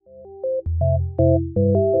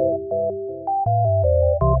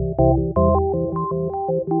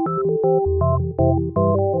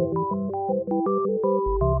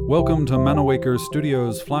Welcome to Manawaker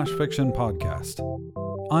Studios Flash Fiction Podcast.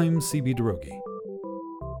 I'm CB Derogi.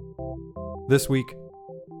 This week,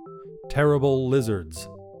 Terrible Lizards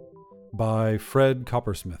by Fred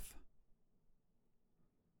Coppersmith.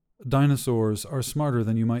 Dinosaurs are smarter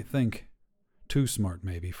than you might think. Too smart,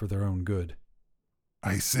 maybe, for their own good.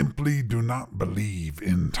 I simply do not believe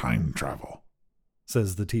in time travel,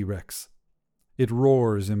 says the T-Rex. It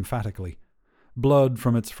roars emphatically, blood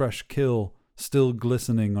from its fresh kill still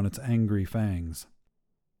glistening on its angry fangs.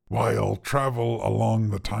 While travel along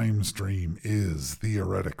the time stream is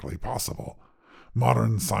theoretically possible,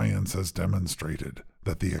 modern science has demonstrated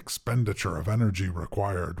that the expenditure of energy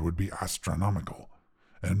required would be astronomical,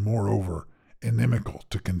 and moreover, inimical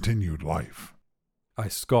to continued life. I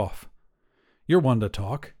scoff. You're one to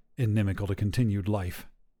talk, inimical to continued life.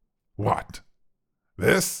 What?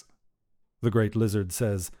 This? The great lizard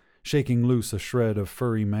says, shaking loose a shred of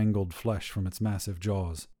furry mangled flesh from its massive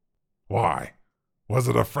jaws. Why? Was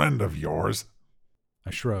it a friend of yours?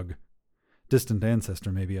 I shrug. Distant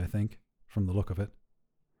ancestor, maybe, I think, from the look of it.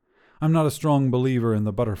 I'm not a strong believer in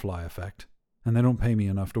the butterfly effect, and they don't pay me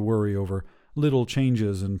enough to worry over little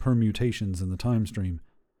changes and permutations in the time stream.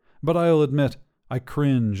 But I'll admit, I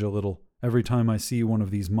cringe a little every time I see one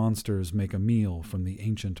of these monsters make a meal from the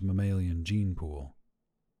ancient mammalian gene pool.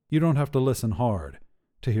 You don't have to listen hard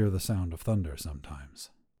to hear the sound of thunder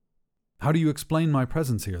sometimes. How do you explain my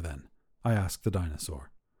presence here, then? I ask the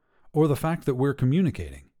dinosaur. Or the fact that we're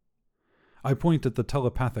communicating? I point at the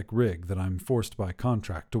telepathic rig that I'm forced by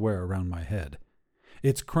contract to wear around my head,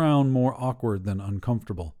 its crown more awkward than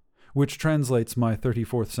uncomfortable, which translates my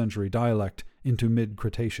 34th century dialect into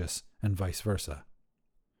mid-Cretaceous and vice versa.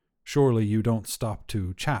 Surely you don't stop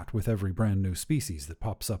to chat with every brand new species that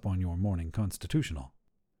pops up on your morning constitutional.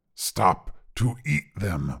 Stop to eat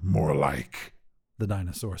them, more like, the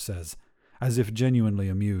dinosaur says, as if genuinely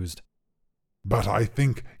amused. But I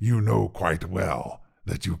think you know quite well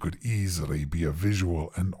that you could easily be a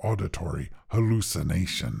visual and auditory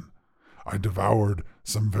hallucination. I devoured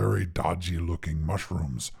some very dodgy-looking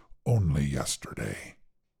mushrooms only yesterday.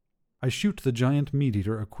 I shoot the giant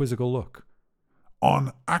meat-eater a quizzical look.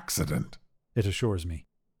 On accident, it assures me.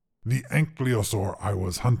 The ankylosaur I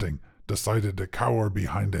was hunting decided to cower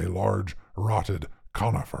behind a large, rotted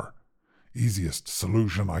conifer. Easiest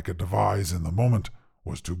solution I could devise in the moment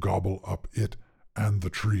was to gobble up it and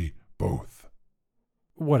the tree both.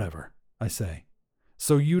 Whatever, I say.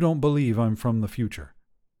 So you don't believe I'm from the future?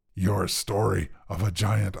 Your story of a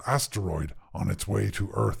giant asteroid on its way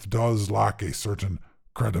to Earth does lack a certain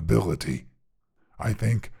credibility. I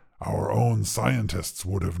think our own scientists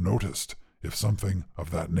would have noticed if something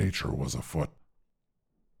of that nature was afoot.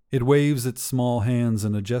 It waves its small hands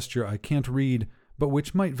in a gesture I can't read, but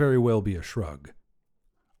which might very well be a shrug.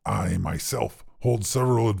 I myself hold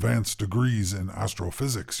several advanced degrees in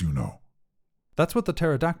astrophysics, you know. That's what the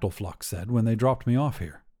pterodactyl flock said when they dropped me off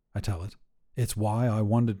here, I tell it. It's why I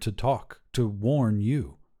wanted to talk, to warn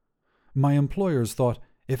you. My employers thought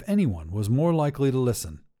if anyone was more likely to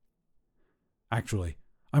listen. Actually,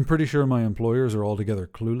 I'm pretty sure my employers are altogether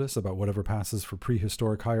clueless about whatever passes for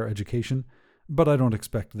prehistoric higher education, but I don't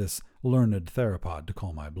expect this learned theropod to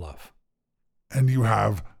call my bluff. And you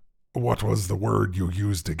have, what was the word you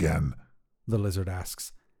used again? The lizard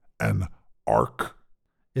asks. An arc?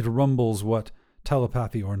 It rumbles what,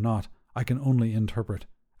 telepathy or not, I can only interpret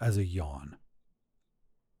as a yawn.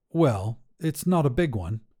 Well, it's not a big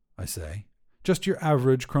one, I say. Just your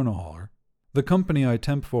average chronohauler. The company I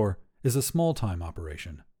temp for is a small-time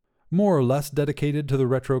operation, more or less dedicated to the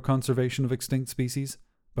retro-conservation of extinct species,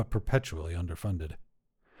 but perpetually underfunded.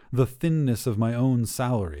 The thinness of my own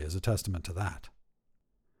salary is a testament to that.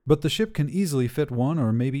 But the ship can easily fit one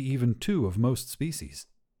or maybe even two of most species.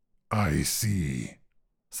 I see,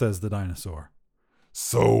 says the dinosaur.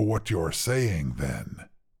 So what you're saying, then?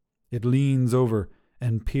 It leans over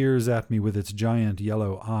and peers at me with its giant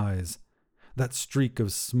yellow eyes, that streak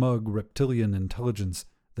of smug reptilian intelligence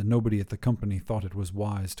that nobody at the company thought it was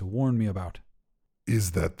wise to warn me about.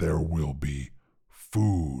 Is that there will be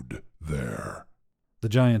food there? The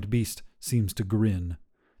giant beast seems to grin,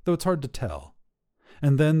 though it's hard to tell.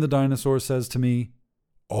 And then the dinosaur says to me,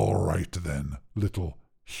 All right then, little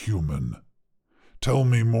human. Tell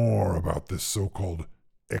me more about this so-called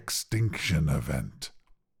extinction event.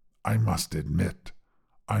 I must admit,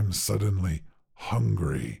 I'm suddenly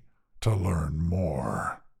hungry to learn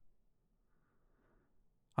more.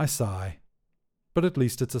 I sigh, but at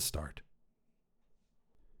least it's a start.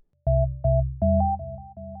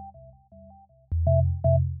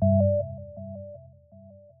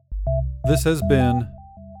 This has been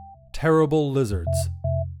Terrible Lizards,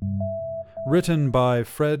 written by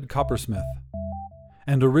Fred Coppersmith,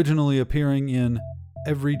 and originally appearing in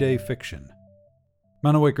Everyday Fiction.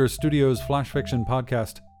 Manawaker Studios' Flash Fiction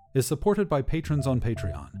podcast is supported by patrons on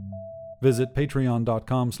Patreon. Visit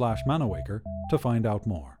patreon.com/manawaker to find out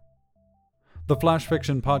more. The Flash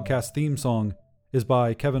Fiction podcast theme song is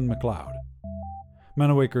by Kevin MacLeod.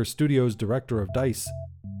 Manawaker Studios' director of DICE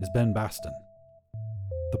is Ben Baston.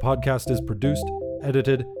 The podcast is produced,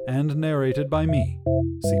 edited, and narrated by me,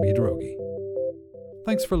 CB Droege.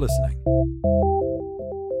 Thanks for listening.